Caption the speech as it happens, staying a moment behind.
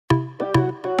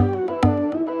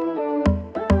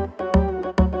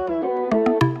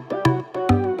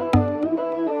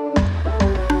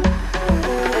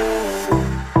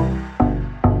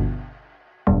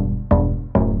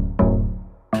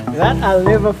I'll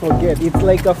never forget. It's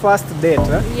like a first date,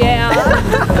 huh? Yeah.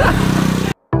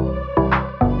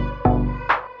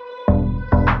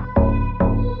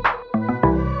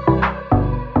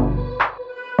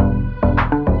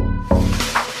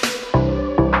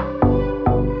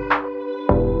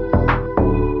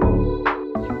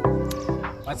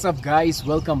 What's up guys,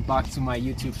 welcome back to my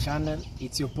YouTube channel.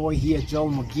 It's your boy here, Joel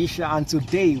Mugisha, and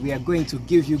today we are going to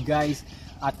give you guys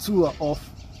a tour of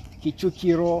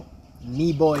Kicukiro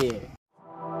NIBOYE.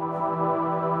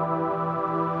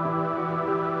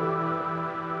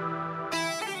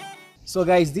 So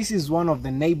guys, this is one of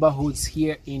the neighborhoods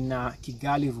here in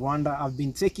Kigali, Rwanda. I've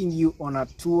been taking you on a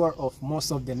tour of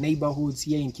most of the neighborhoods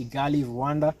here in Kigali,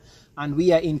 Rwanda. And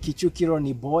we are in Kicukiro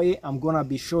NIBOYE. I'm gonna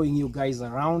be showing you guys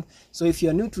around. So if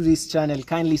you're new to this channel,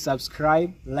 kindly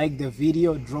subscribe, like the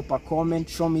video, drop a comment,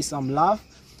 show me some love.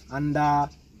 And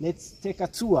let's take a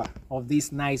tour of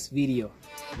this nice video.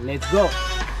 Let's go.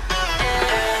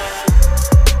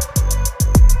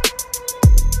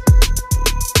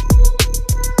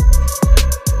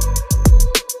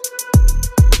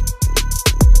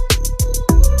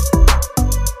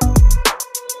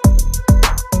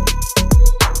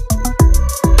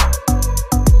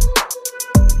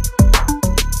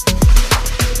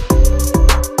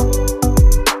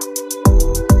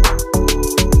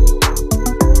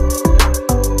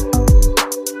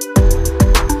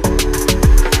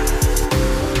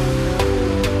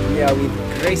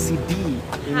 With Gracie D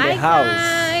in the house.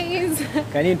 Guys.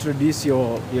 Can you introduce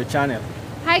your channel?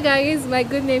 Hi guys, my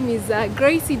good name is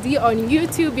Gracie D on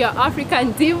YouTube, your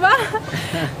African diva.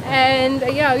 And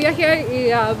yeah, we are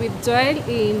here with Joel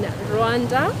in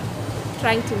Rwanda,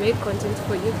 trying to make content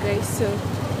for you guys. So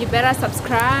you better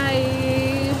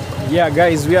subscribe. Yeah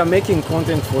guys, we are making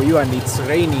content for you and it's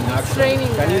raining actually. It's raining,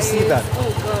 Can guys. you see that?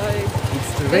 Oh god.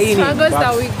 It's raining. The struggles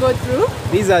that we go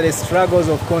through. These are the struggles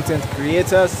of content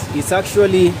creators. It's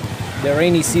actually the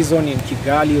rainy season in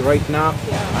Kigali right now.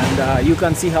 Yeah. And you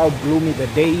can see how gloomy the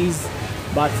day is.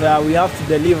 But we have to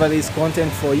deliver this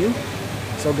content for you.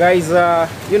 So guys,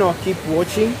 you know, keep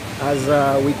watching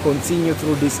as we continue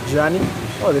through this journey.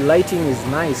 Oh, the lighting is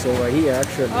nice over here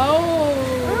actually. Oh.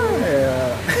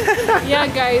 Yeah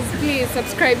guys, please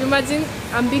subscribe. Imagine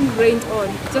I'm being rained on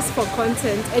just for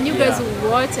content and you guys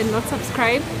watch and not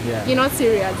subscribe. You're not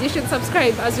serious. You should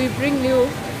subscribe as we bring you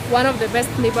one of the best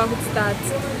neighborhoods that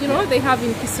you know they have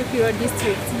in Kicukiro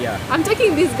district. I'm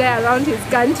taking this guy around his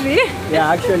country. Yeah,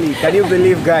 actually, can you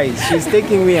believe guys, she's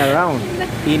taking me around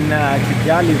in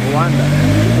Kigali Rwanda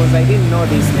because I didn't know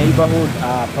this neighborhood.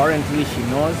 Apparently she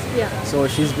knows. So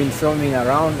she's been filming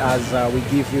around as we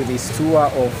give you this tour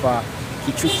of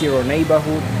Kicukiro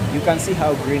neighborhood. You can see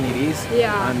how green it is.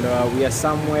 And we are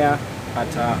somewhere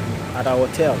at a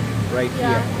hotel right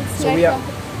here. So like we are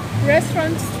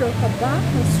restaurant stroke a bar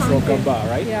or something. Stroke a bar,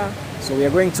 right? Yeah. So we are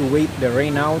going to wait the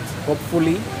rain out.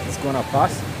 Hopefully it's gonna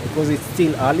pass because it's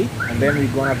still early, and then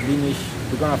we're gonna finish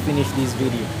this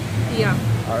video. Yeah.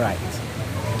 All right.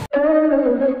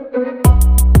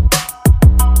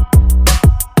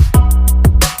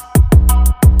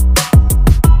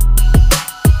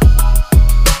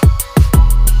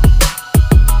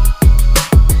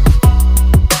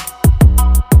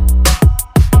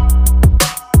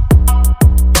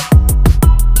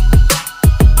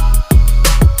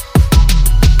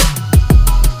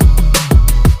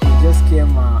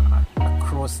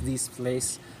 This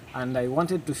place, and I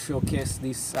wanted to showcase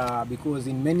this because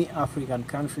in many African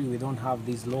countries we don't have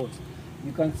these laws.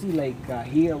 You can see like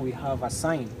here we have a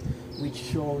sign which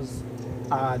shows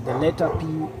the letter P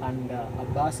and a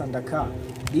bus and a car.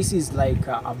 This is like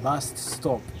a bus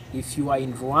stop. If you are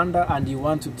in Rwanda and you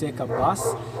want to take a bus,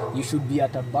 you should be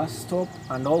at a bus stop,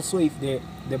 and also if the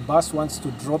bus wants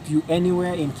to drop you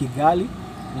anywhere in Kigali,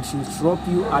 it should drop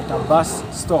you at a bus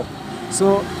stop.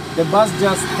 So the bus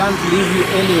just can't leave you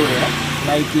anywhere,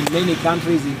 like in many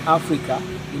countries in Africa.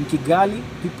 In Kigali,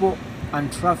 people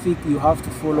and traffic, you have to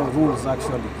follow rules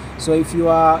actually. So if you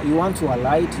want to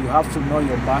alight, you have to know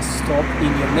your bus stop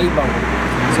in your neighborhood.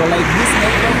 So like this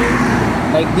neighborhood,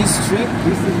 like this street,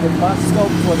 this is the bus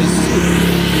stop for this street.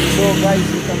 So guys,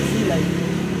 you can see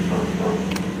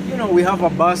like, you know, we have a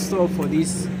bus stop for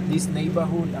this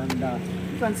neighborhood, and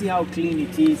you can see how clean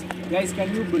it is. Guys,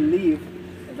 can you believe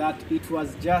that it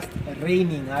was just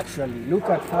raining actually? Look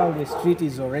at how the street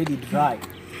is already dry.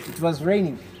 It was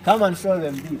raining. Come and show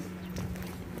them this.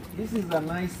 This is a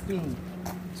nice thing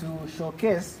to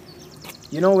showcase.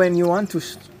 You know, when you want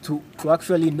to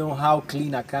actually know how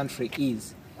clean a country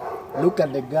is, look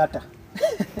at the gutter.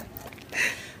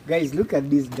 Guys, look at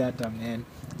this gutter, man.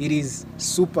 It is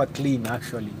super clean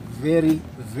actually. Very,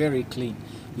 very clean.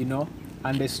 You know,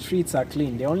 and the streets are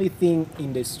clean. The only thing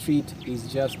in the street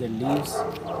is just the leaves,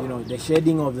 you know, the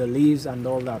shedding of the leaves and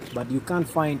all that. But you can't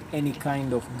find any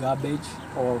kind of garbage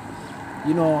or,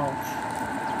 you know,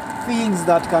 things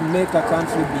that can make a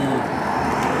country be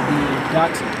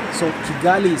dirty. So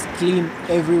Kigali is clean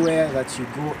everywhere that you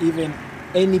go, even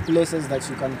any places that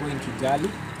you can go in Kigali.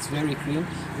 It's very clean.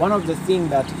 One of the things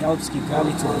that helps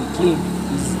Kigali to be clean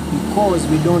is because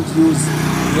we don't use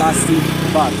plastic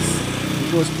bags.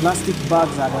 Because plastic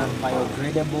bags are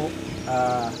biodegradable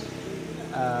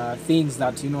things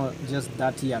that, you know, just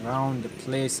dirty around the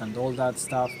place and all that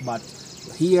stuff. But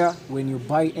here, when you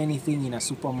buy anything in a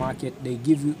supermarket, they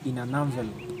give you in an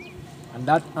envelope. And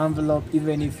that envelope,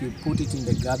 even if you put it in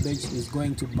the garbage, is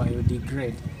going to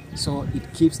biodegrade. So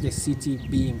it keeps the city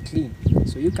being clean.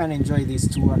 So you can enjoy this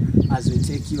tour as we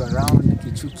take you around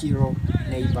Kicukiro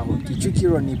neighborhood,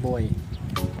 Kicukiro NIBOYE.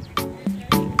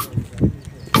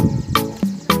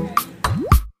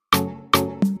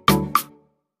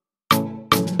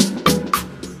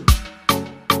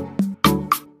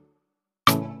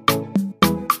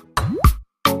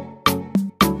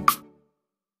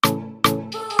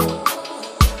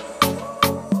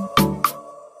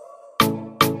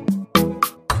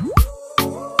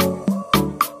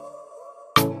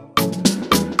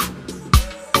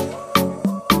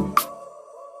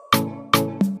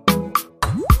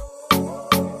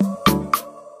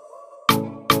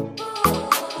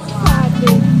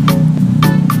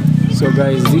 So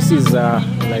guys, this is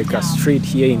like a street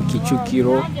here in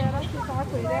Kicukiro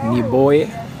NIBOYE,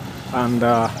 and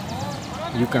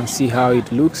you can see how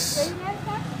it looks.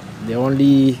 The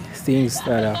only things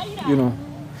that are, you know,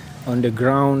 on the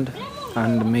ground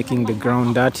and making the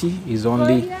ground dirty is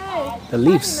only the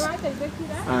leaves.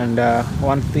 And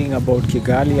one thing about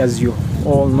Kigali, as you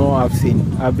all know,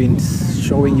 I've been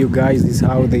showing you guys, is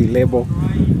how they label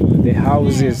the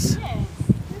houses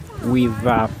with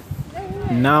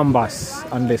numbers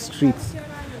on the streets,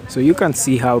 so you can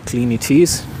see how clean it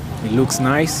is. It looks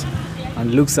nice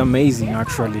and looks amazing.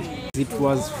 Actually, it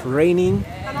was raining,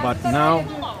 but now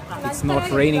it's not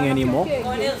raining anymore.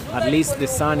 At least the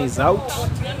sun is out,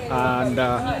 and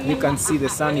you can see the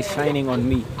sun is shining on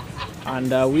me.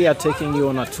 And we are taking you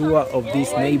on a tour of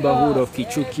this neighborhood of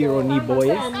Kicukiro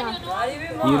NIBOYE,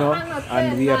 you know,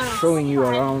 and we are showing you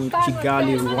around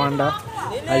Kigali, Rwanda.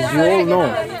 As you all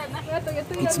know,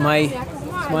 it's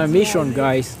my mission,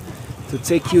 guys, to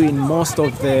take you in most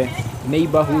of the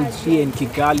neighborhoods here in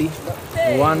Kigali,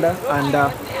 Rwanda, and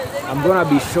I'm gonna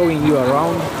be showing you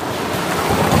around,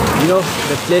 you know,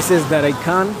 the places that I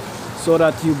can, so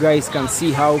that you guys can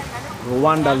see how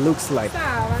Rwanda looks like.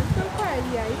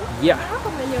 Yeah.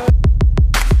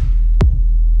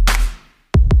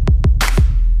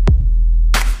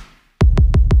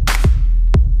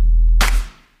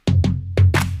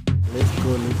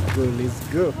 Let's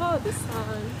go. Oh, the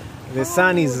sun. The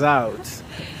sun is out.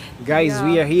 Guys, yeah.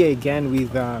 We are here again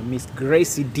with Miss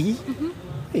Gracie D.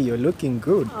 Hey, you're looking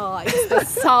good. Oh, it's the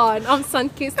sun. I'm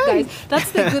sun-kissed, guys.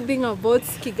 That's the good thing about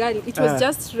Kigali. It was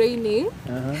just raining.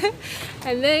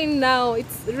 And then now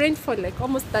it's rained for like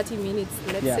almost 30 minutes,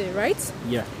 let's say, right?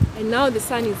 Yeah. And now the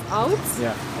sun is out.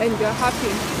 Yeah. And we're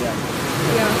happy. Yeah.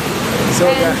 Yeah. So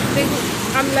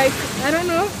I'm like, I don't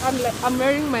know, I'm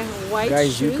wearing my white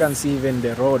guys, shoes. You can see even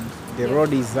the road. The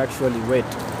road is actually wet.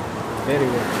 Very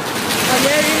wet. I'm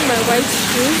wearing my white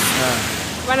shoes.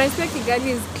 When I say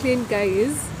Kigali is clean,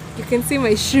 guys, you can see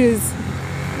my shoes.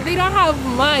 They don't have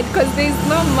mud because there's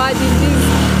no mud in this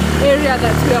area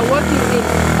that we are working in.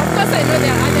 Of course, I know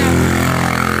there are other.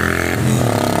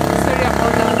 Sorry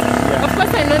about that. Yeah. Of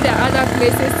course, I know there are other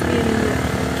places in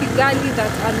Kigali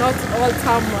that are not all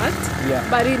tarmac. Yeah.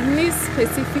 But in this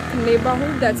specific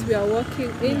neighborhood that we are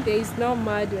working in, there is no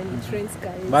mud when it rains,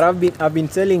 guys. But I've been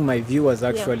telling my viewers,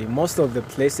 actually, most of the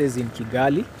places in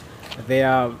Kigali, they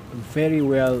are very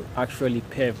well actually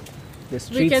paved. The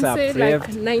streets are paved. Like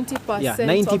 90%. Yeah,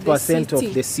 90%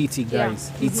 of the city, guys.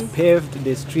 Yeah. It's paved.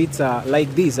 The streets are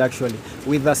like this, actually,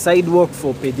 with a sidewalk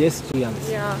for pedestrians.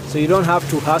 Yeah. So you don't have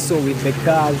to hustle with the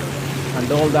cars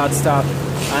and all that stuff.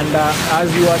 And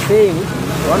as you are saying,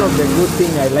 one of the good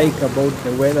things I like about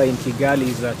the weather in Kigali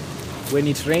is that when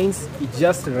it rains, it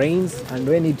just rains, and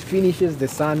when it finishes, the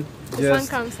sun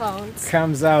comes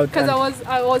out. Because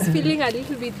I was feeling a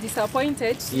little bit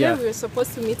disappointed. Today we were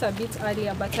supposed to meet a bit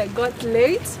earlier, but I got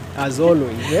late. As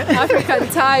always, yeah. African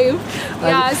time.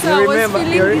 Yeah, so I was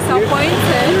feeling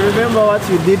disappointed. You remember what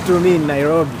you did to me in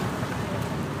Nairobi?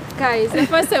 Guys, the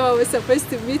first time I was supposed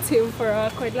to meet him for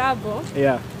a collabo.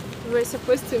 Yeah. We were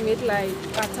supposed to meet like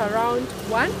at around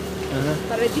 1.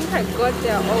 But I think I got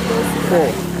there almost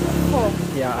 4. 4.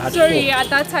 Yeah, at Sorry, 4. at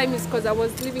that time it's because I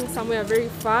was living somewhere very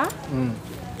far.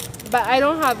 But I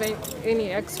don't have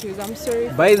any excuse. I'm sorry.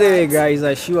 By the way, guys,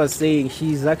 as she was saying,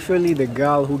 she's actually the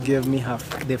girl who gave me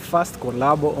the first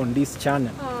collabo on this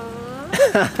channel.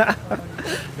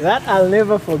 That I'll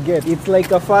never forget. It's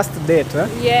like a first date, huh?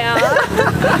 Yeah.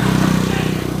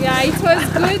 Yeah, it was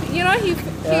good. You know, he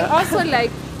also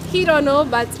like, he don't know,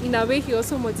 but in a way he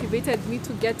also motivated me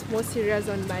to get more serious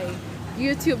on my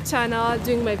YouTube channel,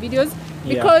 doing my videos.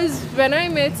 Because when I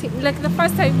met him, like the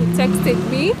first time he texted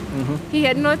me, he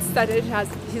had not started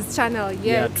his channel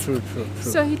yet. Yeah, true.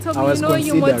 So he told me, you know,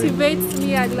 you motivate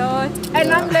me a lot.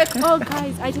 And I'm like, oh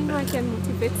guys, I didn't know I can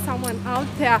motivate someone out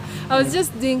there. I was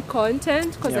just doing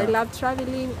content because I love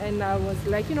traveling, and I was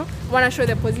like, you know, want to show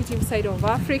the positive side of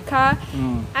Africa.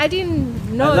 I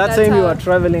didn't know that time you were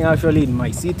traveling actually in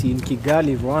my city, in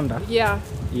Kigali, Rwanda.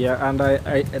 Yeah, and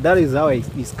I that is how I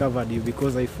discovered you,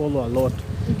 because I follow a lot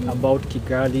about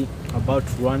Kigali, about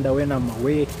Rwanda when I'm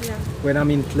away, when I'm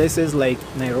in places like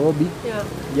Nairobi.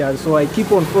 Yeah, so I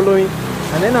keep on following,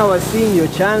 and then I was seeing your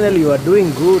channel, you are doing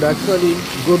good, actually,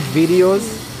 good videos,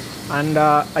 and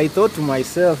I thought to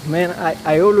myself, man,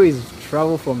 I always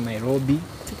travel from Nairobi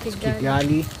to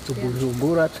Kigali, to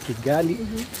Bujumbura, to Kigali,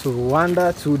 to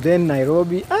Rwanda, to then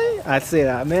Nairobi. I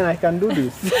said, man, I can do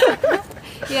this.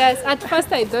 Yes, at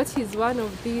first I thought he's one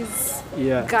of these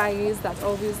guys that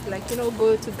always, like, you know,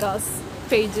 go to girls'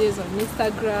 pages on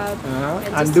Instagram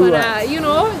and just wanna, you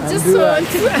know, just want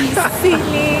to be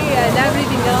silly and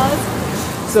everything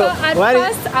else. So at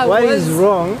first what is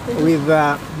wrong with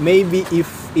maybe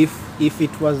if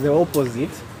it was the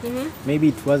opposite? Maybe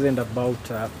it wasn't about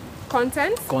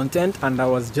content, and I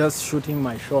was just shooting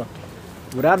my shot.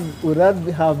 Would that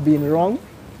have been wrong?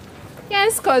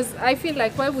 Yes, because I feel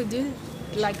like, why would you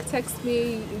like text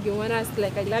me, you want us,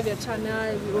 like, I love your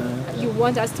channel, you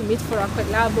want us to meet for a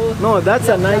collabo? No, that's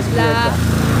a nice blah.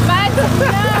 But no,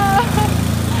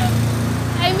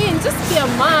 I mean, just be a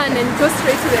man and go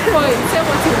straight to the point, say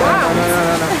what you want.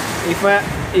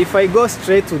 No. If I go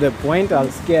straight to the point, I'll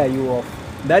scare you off.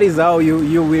 That is how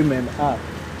you women are.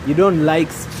 You don't like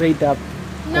straight up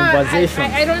conversation.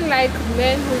 I don't like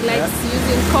men who likes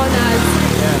using corners.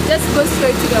 Just go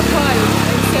straight to the point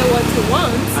and say what you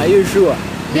want. Are you sure?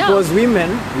 Because women,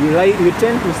 we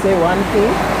tend to say one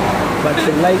thing, but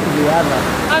we like the other.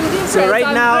 I'm different. So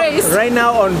right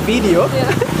now on video,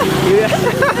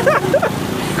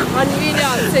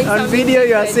 on video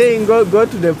you are saying go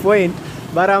to the point,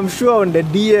 but I'm sure on the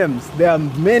DMs there are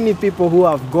many people who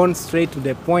have gone straight to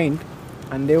the point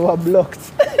and they were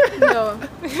blocked. No.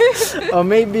 Or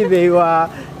maybe they were,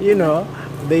 you know,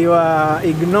 they were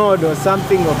ignored or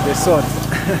something of the sort.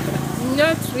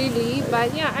 Not really,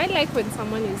 but yeah, I like when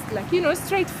someone is, like, you know,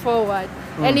 straightforward.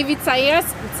 And if it's a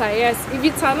yes, it's a yes. If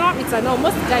it's a no, it's a no.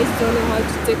 Most guys don't know how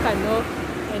to take a no,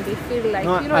 and they feel like,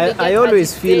 you know, I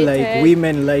always feel like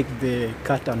women like the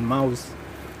cat and mouse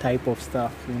type of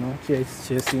stuff, you know,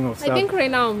 chasing of stuff. I think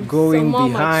right now I'm going more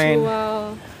behind.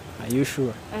 Mature. Are you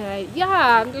sure?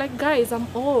 Yeah, like, guys, I'm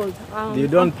old. You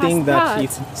don't think that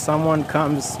if someone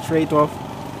comes straight off,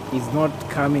 is not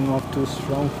coming off too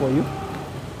strong for you?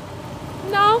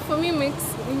 No, for me it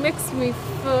makes me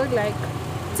feel like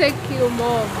take you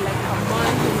more of like a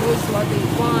man who knows what they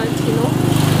want, you know.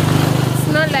 It's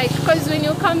not like, because when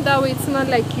you come that way, it's not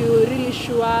like you're really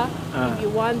sure if you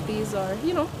want this or,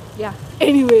 you know. Yeah.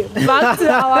 Anyway, back to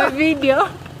our video.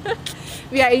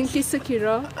 We are in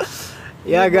Kicukiro.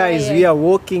 Yeah, guys, we are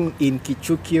walking in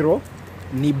Kicukiro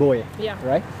NIBOYE.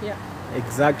 Right? Yeah.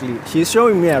 Exactly. She's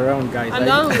showing me around, guys. And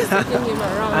now we're taking him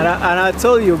around. And I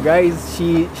told you guys,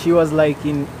 she was like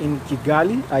in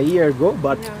Kigali a year ago,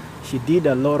 but she did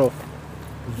a lot of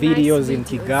videos in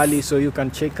Kigali, so you can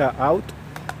check her out.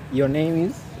 Your name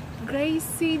is?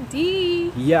 Gracie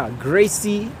D. Yeah,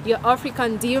 Gracie. Your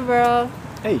African diva.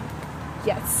 Hey.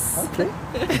 Yes. Okay.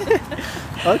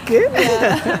 Okay.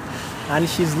 Yeah. And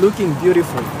she's looking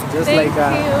beautiful, just like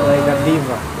a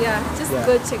diva. Yeah, just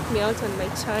go check me out on my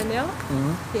channel.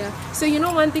 Yeah. So you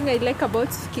know one thing I like about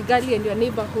Kigali and your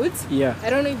neighborhoods? Yeah. I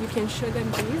don't know if you can show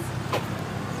them these.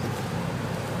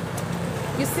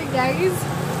 You see, guys,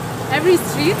 every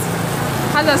street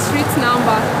has a street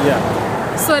number.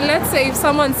 Yeah. So let's say if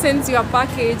someone sends you a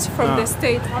package from the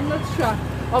state, I'm not sure,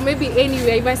 or maybe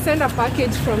anywhere, if I send a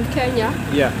package from Kenya,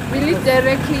 will it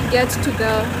directly get to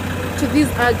this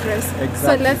address? Exactly.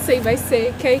 So let's say if I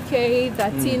say KK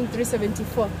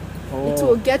 13374, it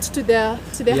will get to the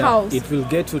house. It will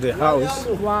get to the house.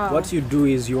 Wow. What you do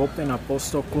is you open a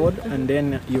postal code and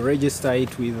then you register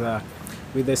it with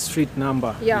with the street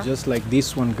number. Yeah. Just like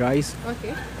this one, guys.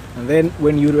 Okay. And then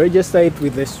when you register it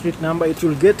with the street number, it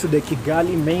will get to the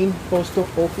Kigali main postal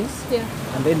office. Yeah.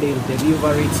 And then they'll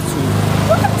deliver it to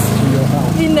your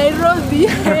house. In Nairobi.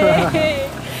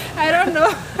 I don't know.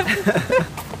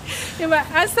 If I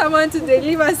ask someone to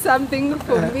deliver something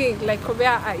for me, like where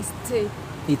I stay,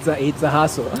 It's a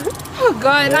hassle. oh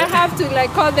God, I have to like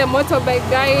call the motorbike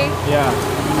guy. Yeah.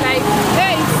 Like,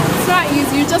 hey, it's not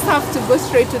easy. You just have to go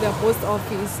straight to the post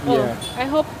office. Oh, Yeah. I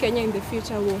hope Kenya in the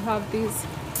future will have this.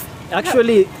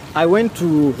 Actually, I went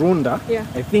to Rwanda. Yeah.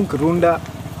 I think Rwanda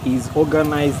is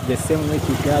organized the same way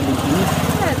Kigali is.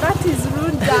 Yeah, that is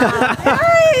Rwanda.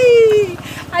 Hey!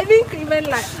 I think even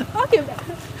like, okay.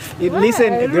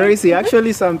 Listen, Gracie,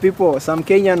 actually some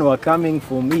Kenyan were coming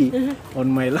for me on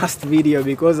my last video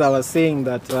because I was saying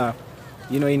that,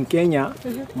 you know, in Kenya,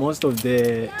 most of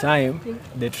the time,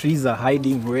 the trees are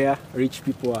hiding where rich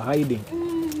people are hiding.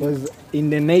 Because in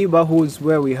the neighborhoods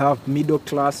where we have middle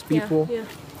class people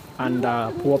and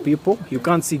poor people, you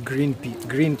can't see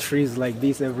green trees like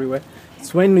this everywhere.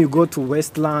 It's when you go to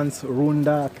Westlands,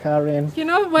 Rwanda, Karen. You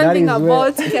know one thing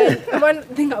about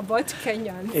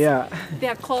Kenyans. Yeah. They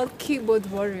are called keyboard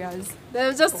warriors.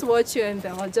 They'll just watch you and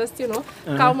they'll just, you know,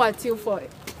 come at you for it.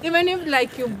 Even if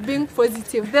like you're being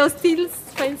positive, they'll still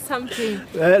find something.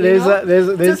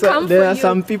 There are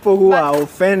some people who are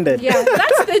offended. Yeah,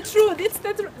 that's the truth. It's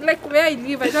the truth. Like where I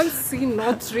live, I don't see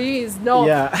no trees, no.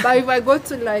 Yeah. But if I go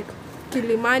to like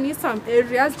Kilimani, some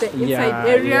areas, the inside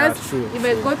areas. True, if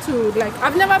I go to like,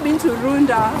 I've never been to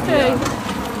Rwanda,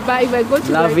 but if I go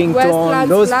to Lavington, like Westlands,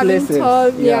 those Lavington,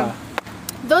 places,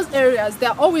 those areas,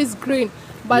 they're always green.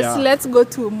 But let's go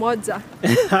to Moja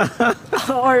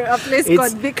or a place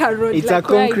called Bika Road. It's like a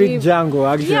concrete jungle,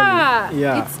 actually.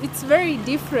 Yeah. It's very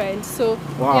different. So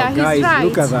wow, guys, he's right.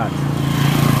 look at that.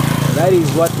 That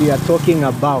is what we are talking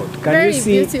about. Can you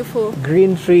see beautiful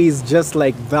green trees just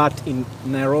like that in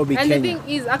Nairobi, and Kenya? the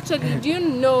thing is, actually, do you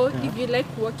know if you like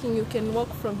walking, you can walk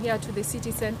from here to the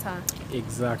city center?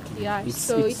 Exactly. Yeah,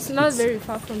 it's not very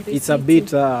far from the city. It's a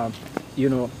bit, you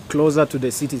know, closer to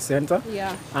the city center.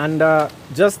 Yeah. And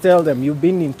just tell them, you've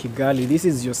been in Kigali. This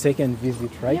is your second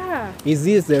visit, right? Yeah. Is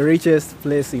this the richest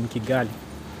place in Kigali?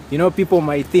 You know, people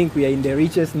might think we are in the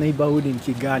richest neighborhood in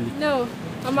Kigali. No,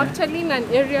 I'm actually in an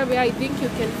area where I think you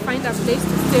can find a place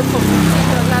to stay for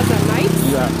 $50 a night.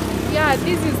 Yeah. Yeah,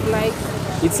 this is like...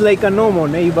 It's like a normal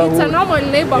neighborhood. It's a normal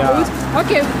neighborhood. Yeah.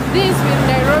 Okay, this with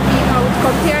Nairobi, I would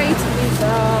compare it with,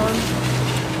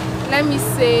 let me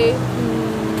say,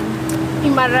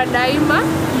 Imaradaima.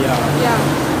 Yeah.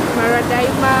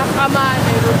 Imaradaima, Ama,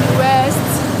 Nairobi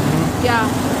West. Yeah,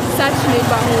 such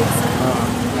neighborhoods.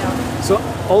 So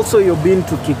also you've been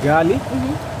to Kigali.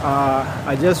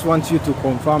 I just want you to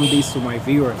confirm this to my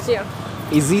viewers. Yeah.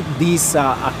 Is it this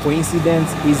a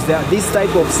coincidence? Is there this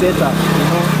type of setup? You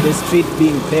know, the street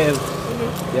being paved,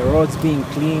 the roads being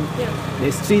clean. Yeah.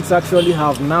 The streets actually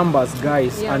have numbers,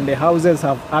 guys, and the houses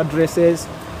have addresses,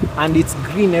 and it's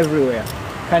green everywhere.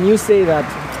 Can you say that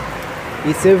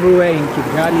it's everywhere in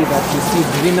Kigali that you see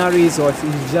greeneries, or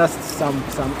it's just some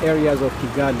areas of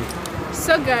Kigali?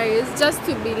 So guys, just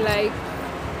to be like,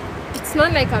 it's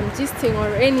not like I'm gisting or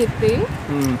anything.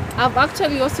 I've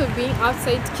actually also been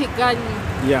outside Kigali.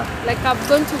 Yeah. Like I've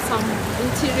gone to some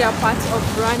interior parts of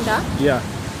Rwanda. Yeah.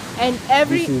 And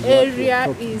every area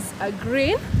is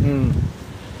green.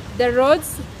 The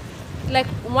roads, like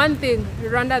one thing,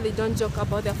 Rwanda, they don't joke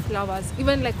about their flowers.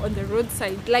 Even like on the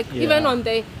roadside, like even on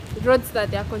the roads that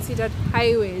they are considered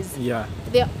highways. Yeah.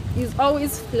 There is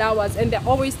always flowers and they're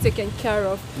always taken care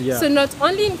of. Yeah. So not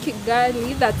only in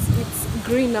Kigali that it's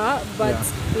greener, but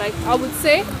like I would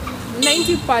say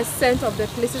 90% of the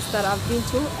places that I've been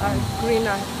to are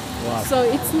greener. Wow. So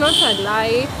it's not a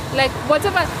lie. Like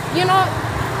whatever, you know,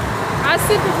 I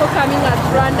see people coming at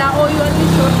Rwanda, oh, you only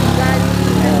show Kigali,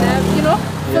 and then, you know,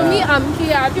 for me, I'm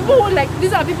here. People who like,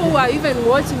 these are people who are even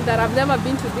watching that have never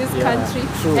been to this country,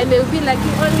 and they'll be like,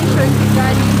 you only showing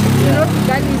Kigali. You know,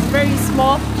 Kigali is very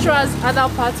small. Show us other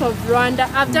parts of Rwanda.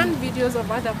 I've done videos of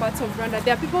other parts of Rwanda.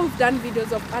 There are people who've done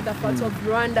videos of other parts of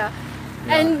Rwanda.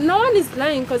 And no one is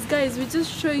lying, because guys, we're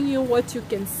just showing you what you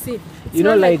can see. It's you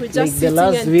know, like just the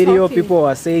last video, people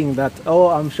were saying that, oh,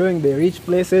 I'm showing the rich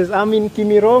places. I'm in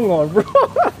Kimirongo, bro.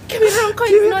 Kimirongo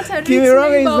is not a rich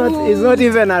neighborhood. Is not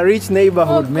even a rich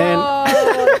neighborhood, man.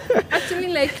 Actually,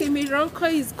 like Kimirongo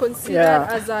is considered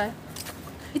as a...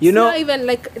 It's you know, not even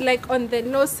like on the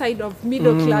low side of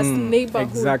middle class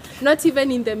neighborhood. Exactly. Not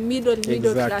even in the middle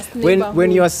class neighborhood.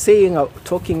 When you are saying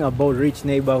talking about rich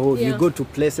neighborhood, you go to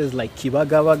places like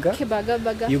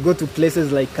Kibagabaga. You go to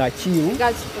places like Gachuriro,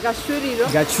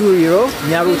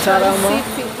 Nyarutarama.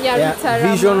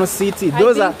 Vision City.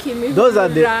 Those are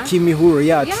the Kimihuru.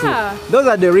 Yeah, true. Those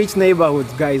are the rich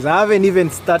neighborhoods, guys. I haven't even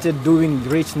started doing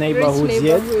rich neighborhoods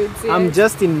yet. I'm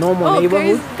just in normal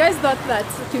neighborhoods. Guys thought that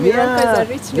Kimihuru is a rich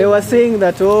neighborhood. They were saying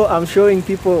that, oh, I'm showing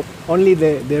people only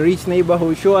the rich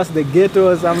neighborhood. Show us the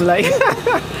ghettos. I'm like,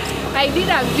 I did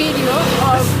a video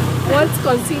of what's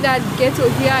considered ghetto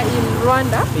here in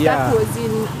Rwanda. That was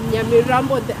in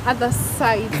Nyamirambo, the other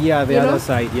side. Yeah, the other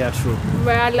side. Yeah, true.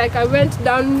 Where like I went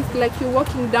down, like you're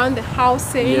walking down the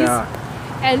houses,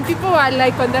 and people were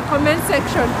like on the comment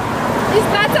section, is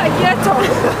that a ghetto?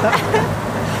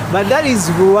 But that is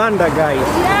Rwanda, guys.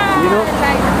 Yeah, you know.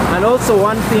 And also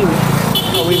one thing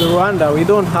with Rwanda, we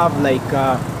don't have like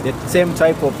the same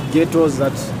type of ghettos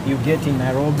that you get in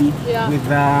Nairobi with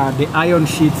the iron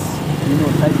sheets, you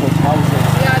know, type of houses.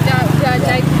 Yeah, they're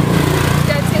like,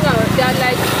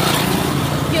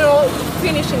 you know,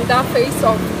 finishing that face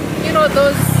of, you know,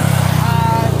 those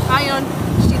iron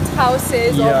sheet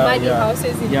houses or muddy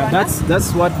houses in Rwanda.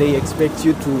 That's what they expect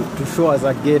you to show as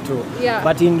a ghetto. Yeah.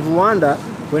 But in Rwanda,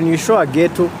 when you show a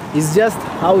ghetto, it's just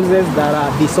houses that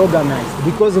are disorganized,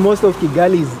 because most of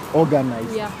Kigali is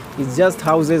organized. Yeah. It's just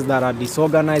houses that are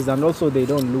disorganized, and also they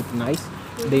don't look nice.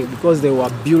 Because they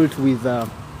were built with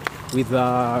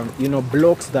you know,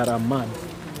 blocks that are mud.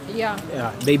 Yeah.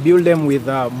 They build them with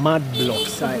mud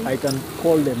blocks. I can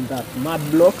call them that, mud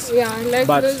blocks. Yeah, like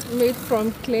those made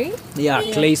from clay. Yeah,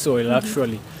 clay soil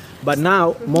actually. But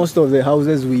now most of the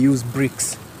houses we use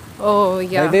bricks. Oh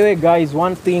yeah. By the way, guys,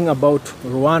 one thing about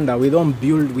Rwanda, we don't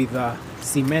build with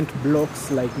cement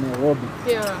blocks like Nairobi.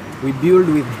 Yeah. We build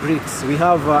with bricks. We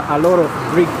have a lot of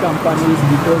brick companies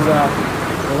because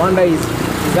Rwanda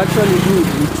is actually good.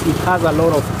 It has a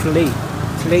lot of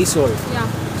clay soil. Yeah.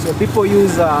 So people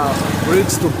use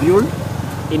bricks to build.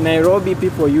 In Nairobi,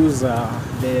 people use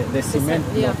the cement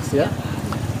blocks. Yeah.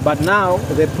 But now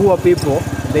the poor people,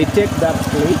 they take that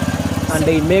clay and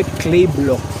they make clay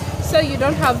blocks. So you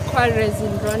don't have quarries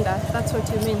in Rwanda? That's what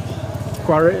you mean?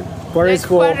 Quarries like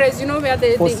quarries, you know where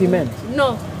for cement?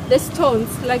 No, the stones,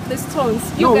 like the stones.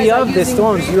 We have the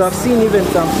stones. Bricks. You have seen even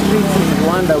some streets in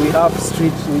Rwanda. We have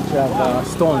streets which have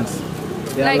stones.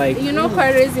 Like you know,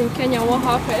 quarries in Kenya. What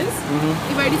happens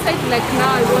if I decide like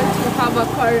now I want to have a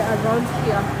quarry around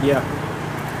here? Yeah.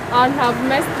 I'll have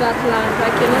messed that land. I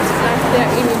cannot plant there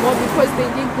anymore because they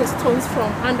dig the stones from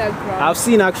underground. I've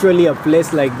seen actually a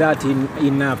place like that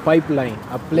in a pipeline,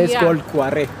 a place called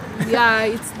Kware.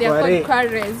 Yeah, they're called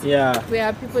quarries. Yeah.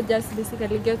 Where people just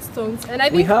basically get stones. And I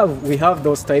think we have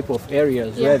those type of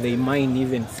areas where they mine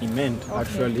even cement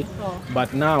actually.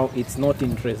 But now it's not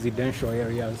in residential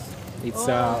areas. It's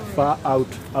far out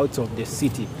of the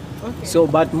city. Okay. So,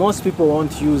 but most people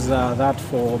won't use that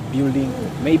for building.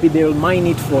 Maybe they'll mine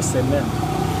it for cement.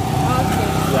 Okay.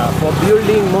 Yeah, for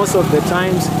building most of the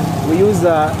times we use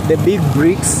the big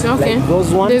bricks, like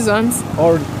those ones. These ones.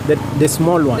 Or the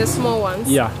small ones. The small ones.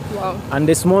 Yeah. Wow. And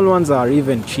the small ones are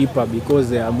even cheaper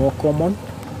because they are more common.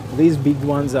 These big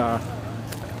ones are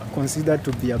considered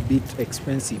to be a bit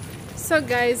expensive. So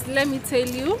guys, let me tell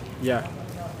you. Yeah.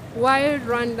 Why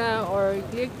Rwanda, or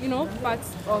you know, parts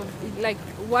of like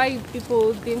why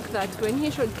people think that when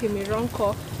you showed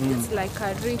Kimironko, it's like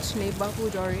a rich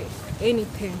neighborhood or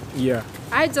anything. Yeah.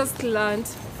 I just learned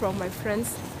from my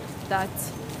friends that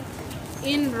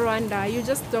in Rwanda, you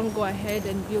just don't go ahead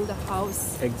and build a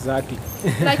house. Exactly.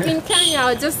 Like in Kenya,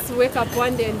 I'll just wake up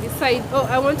one day and decide, oh,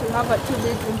 I want to have a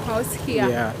 2-bedroom house here.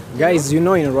 Yeah. Guys, you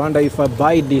know, in Rwanda, if I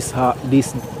buy this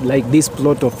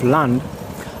plot of land,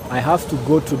 I have to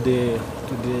go to the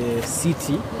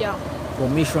city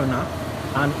commissioner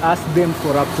and ask them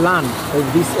for a plan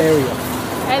of this area.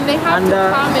 And they have to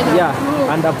come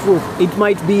and approve. It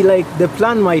might be like the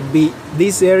plan might be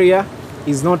this area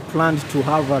is not planned to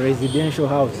have a residential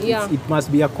house. Yeah. It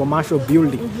must be a commercial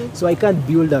building. So I can't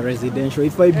build a residential.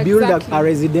 If I build a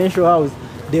residential house,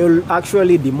 they will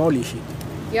actually demolish it.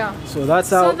 Yeah. So that's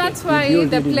how. So that's why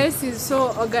the place is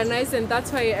so organized, and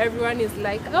that's why everyone is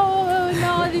like, oh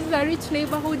no, this is a rich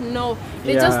neighborhood. No,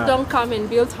 they just don't come and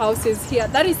build houses here.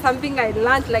 That is something I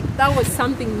learned. Like that was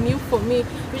something new for me.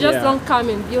 We just don't come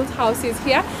and build houses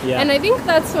here. Yeah. And I think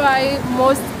that's why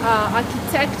most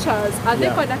architectures are they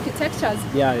called architectures?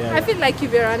 Yeah. I feel like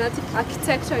if you're an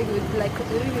architecture, you would like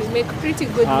really make pretty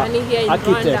good money here in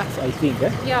Rwanda. I think.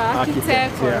 Yeah,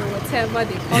 architect or whatever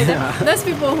they call them. Those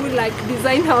people who like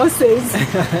design houses.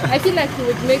 I feel like we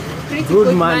would make pretty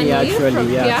good money actually, from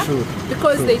here true.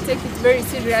 Because they take it very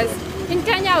serious. In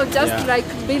Kenya, I would just like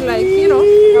be like, you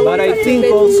know. But I think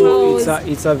also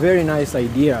it's a very nice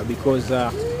idea because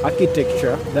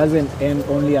architecture doesn't end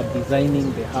only at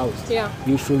designing the house. Yeah.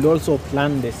 You should also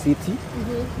plan the city,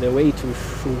 the way it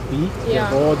should be, the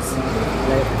roads,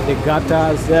 the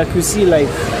gutters. Like you see, like,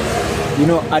 you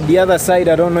know, at the other side,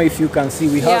 I don't know if you can see,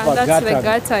 we have a that's gutter. the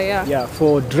gutter, Yeah,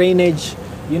 for drainage,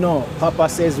 you know, Papa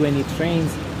says when it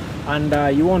rains,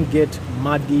 and you won't get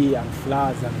muddy and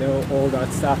floods and all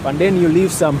that stuff. And then you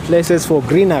leave some places for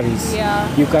greeneries.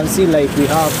 Yeah. You can see like we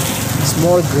have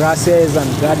small grasses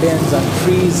and gardens and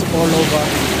trees all over.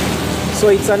 So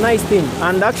it's a nice thing.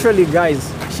 And actually,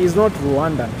 guys, she's not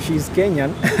Rwandan, she's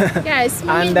Kenyan. Yeah, it's me.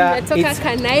 And Natoka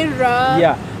Kanaira.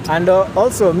 yeah, and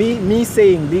also me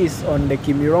saying this on the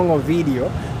Kimirongo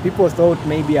video, people thought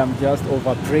maybe I'm just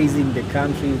overpraising the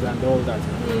countries and all that.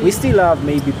 We still have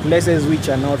maybe places which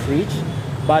are not rich,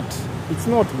 but it's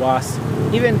not worse.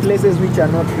 Even places which are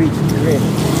not rich, great.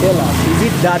 Tell us, is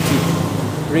it dirty?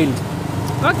 Really?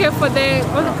 Okay, for the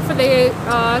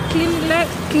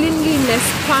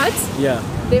cleanliness part, Yeah.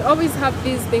 they always have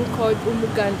this thing called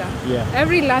Umuganda. Yeah.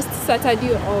 Every last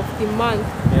Saturday of the month,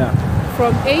 Yeah.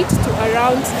 from 8 to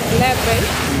around 11,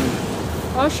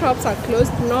 all shops are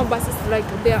closed. No buses, like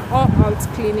they are all out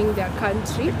cleaning their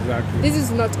country. Exactly. This is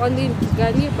not only in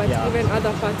Kigali, but Yeah. even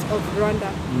other parts of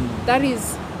Rwanda. That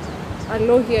is a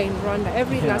law here in Rwanda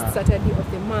every last Saturday of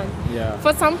the month. Yeah.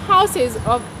 For some houses,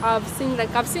 I've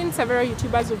seen several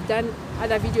YouTubers who've done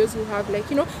other videos who have, like,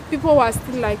 you know, people who are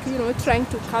still, like, you know, trying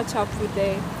to catch up with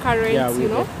the current, you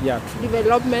know,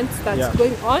 developments that's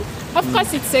going on. Of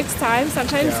course, it takes time.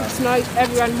 Sometimes it's not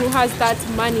everyone who has that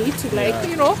money to, like,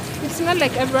 you know, it's not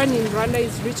like everyone in Rwanda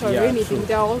is rich or anything. True.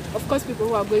 There are, of course, people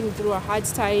who are going through a hard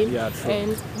time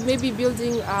and maybe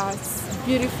building a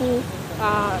beautiful,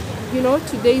 you know,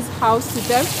 today's house to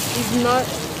them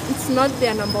it's not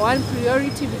their number one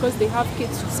priority because they have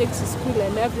kids to take to school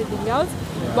and everything else.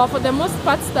 But for the most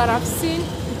parts that I've seen,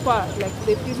 people are, like,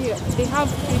 they have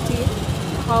pretty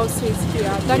houses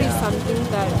here. That is something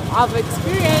that I've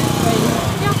experienced,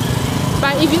 and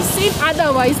but if you've seen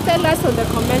otherwise, tell us on the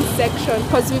comment section,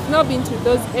 because we've not been to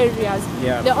those areas.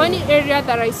 The only area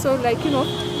that I saw, like, you know,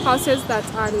 houses that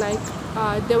are like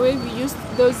the way we used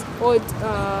those old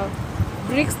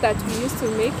bricks that we used to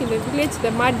make in the village,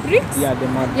 the mud bricks. Yeah, the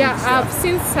mud bricks. Yeah, I've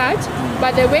seen such,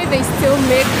 but the way they still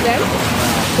make them,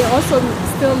 they also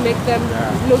still make them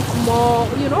look more,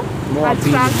 you know, more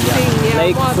attractive.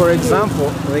 Like, for appealing. example,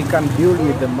 they can build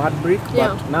with the mud brick,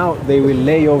 but now they will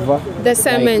lay over the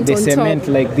cement, like, the on cement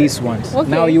top. like these ones. Okay.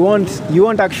 Now you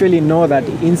won't actually know that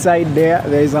inside there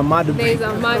is a mud brick. There's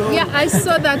a mud. Yeah, I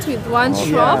saw that with one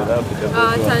shop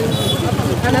at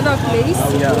another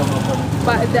place.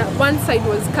 But the one side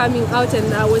was coming out,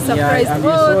 and I was surprised.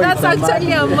 That's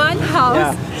actually a mud house.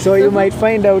 Yeah. So you might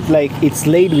find out like it's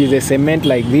laid with a cement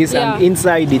like this, and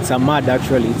inside it's a mud.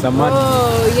 Actually, it's a mud.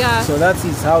 Oh yeah. So that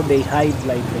is how they hide.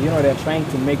 Like, you know, they're trying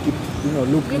to make it, you know,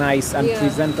 look nice and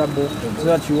presentable, so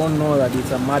that you won't know that it's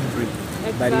a mud brick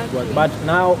that it was. But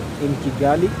now in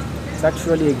Kigali, it's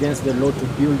actually against the law to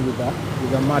build with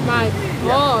a mud brick.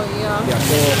 Oh yeah.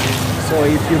 So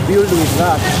if you build with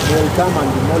that, they'll come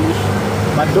and demolish.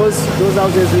 But those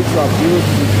houses which were built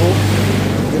before,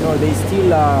 you know, they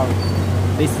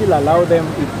still allow them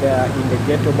if they're in the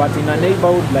ghetto. But in a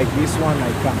neighborhood like this one,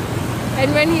 I can't.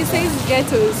 And when he says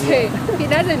ghettos, he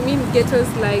doesn't mean ghettos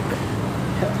like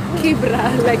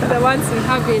Kibra, like the ones we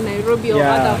have in Nairobi or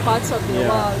other parts of the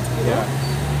world. You know?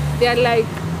 They're like,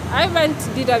 I went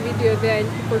did a video there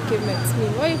and people came at me,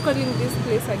 why are you calling this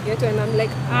place a ghetto? And I'm like,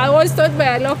 I was told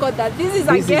by a local that this is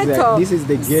a ghetto. This is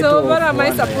the ghetto. So what am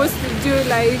I supposed to do?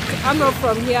 Like, I'm not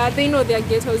from here. They know their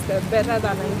ghettos, they're better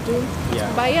than I do.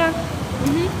 But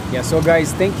yeah, so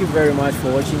guys, thank you very much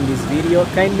for watching this video.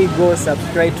 Kindly go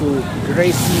subscribe to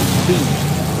Gracie D.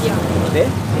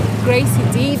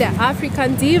 Gracie D, the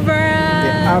African diva. The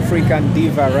African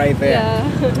diva right there.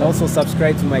 And also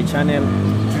subscribe to my channel.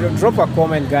 Drop a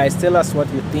comment, guys. Tell us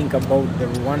what you think about the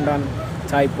Rwandan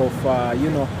type of,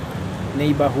 you know,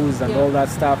 neighborhoods and all that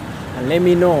stuff. And let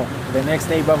me know the next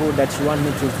neighborhood that you want me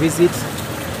to visit.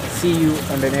 See you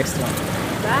on the next one.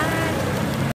 Bye.